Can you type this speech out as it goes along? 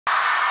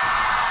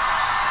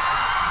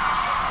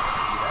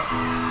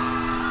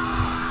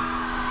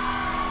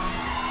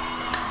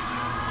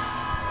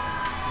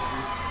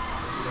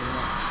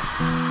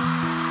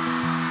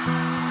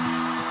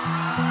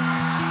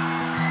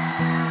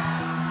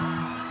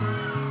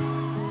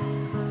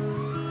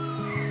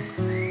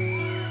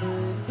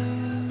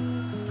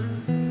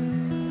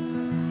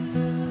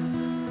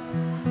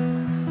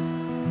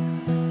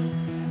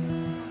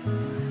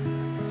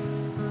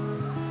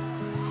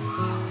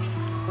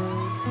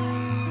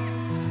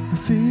I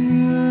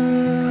feel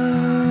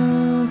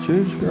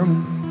church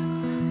growing,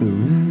 the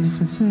wind has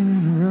been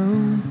spinning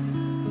around.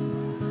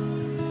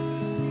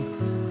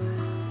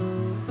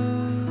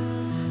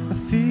 I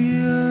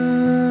feel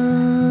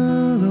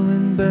the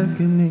wind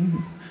beckoning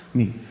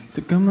me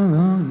to come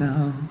along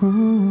now.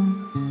 Ooh.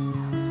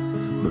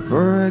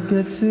 Before I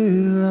get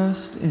too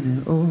lost in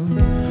it all,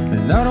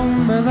 and I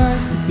don't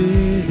realize to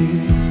be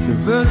the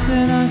first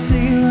thing I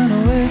see when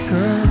I wake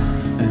up.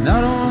 And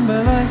I don't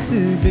realize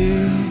to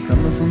be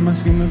coming from my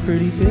screaming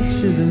pretty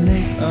pictures and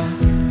makeup.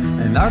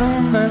 And I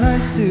don't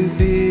realize to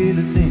be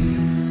the things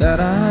that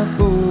I've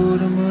bought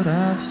and what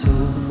I've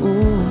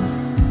sold.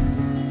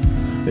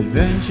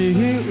 Adventure,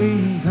 here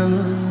we go.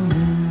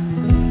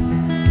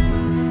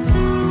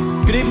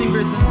 Good evening,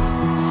 Brisbane.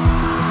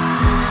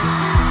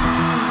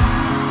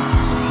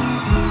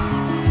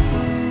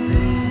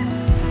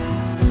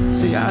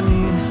 See, I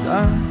need to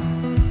stop.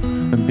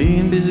 I'm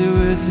being busy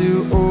way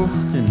too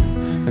often,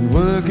 and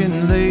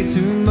working late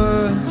too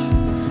much,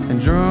 and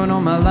drawing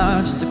all my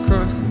lines to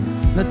cross,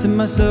 and letting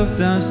myself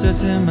down,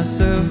 setting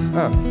myself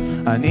up.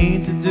 I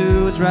need to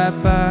do what's right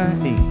by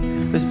me.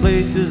 This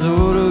place is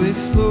all to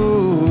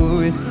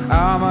explore,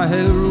 without my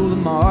head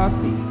ruling my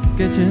heartbeat,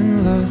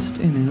 getting lost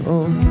in it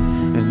all.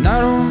 And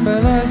I don't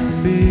realize to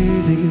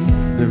be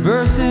the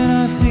first thing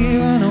I see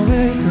when I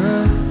wake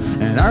up.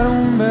 And I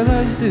don't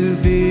realize to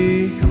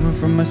be coming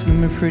from my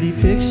screaming pretty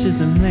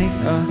pictures and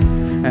makeup.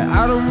 And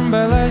I don't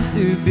realize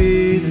to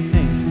be the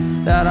things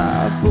that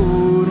I've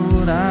bought and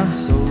what I've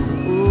sold.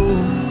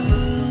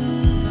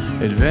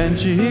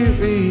 Adventure, here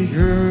we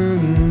go.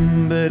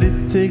 But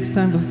it takes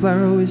time for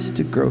flowers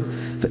to grow,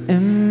 for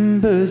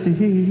embers to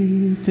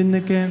heat in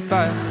the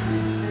campfire.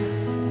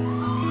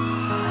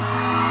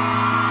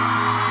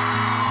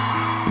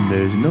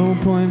 There's no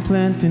point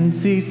planting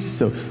seeds,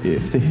 so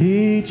if the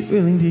heat you're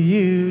willing to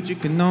use, you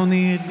can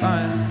only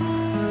admire.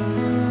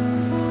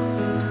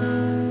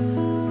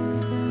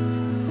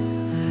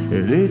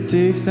 It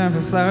takes time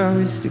for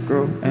flowers to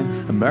grow,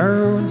 and a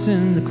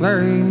mountain to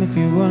climb if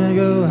you wanna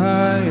go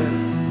higher.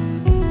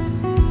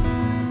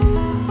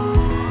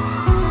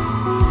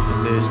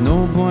 And there's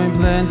no point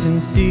planting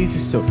seeds,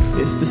 so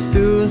if the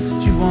stillness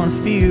that you wanna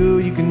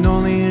feel, you can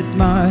only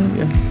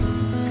admire.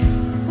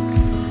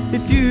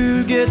 If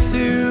you get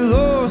too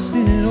lost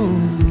in it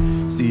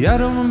all, see, I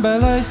don't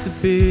realize to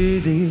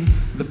be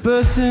the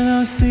person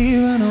I see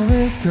when I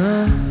wake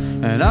up.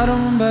 And I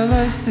don't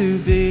realize to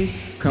be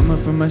coming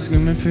from my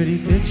screaming pretty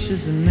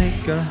pictures and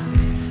makeup.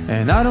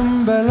 And I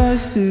don't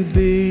realize to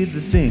be the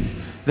things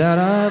that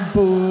I've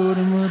bought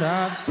and what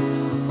I've sold.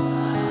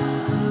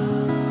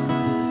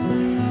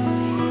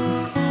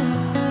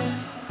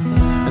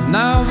 And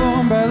I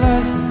don't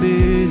realize to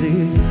be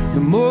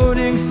the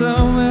morning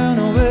sun when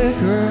I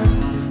wake up.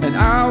 And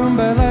I won't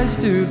realize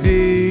to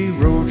be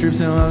road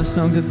trips and love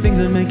songs and things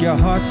that make your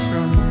heart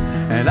strong.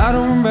 And I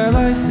don't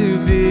realize to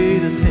be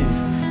the things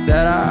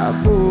that I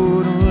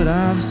bought and what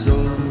I've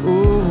sold.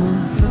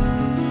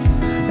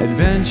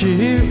 Adventure,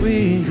 here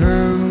we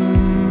go.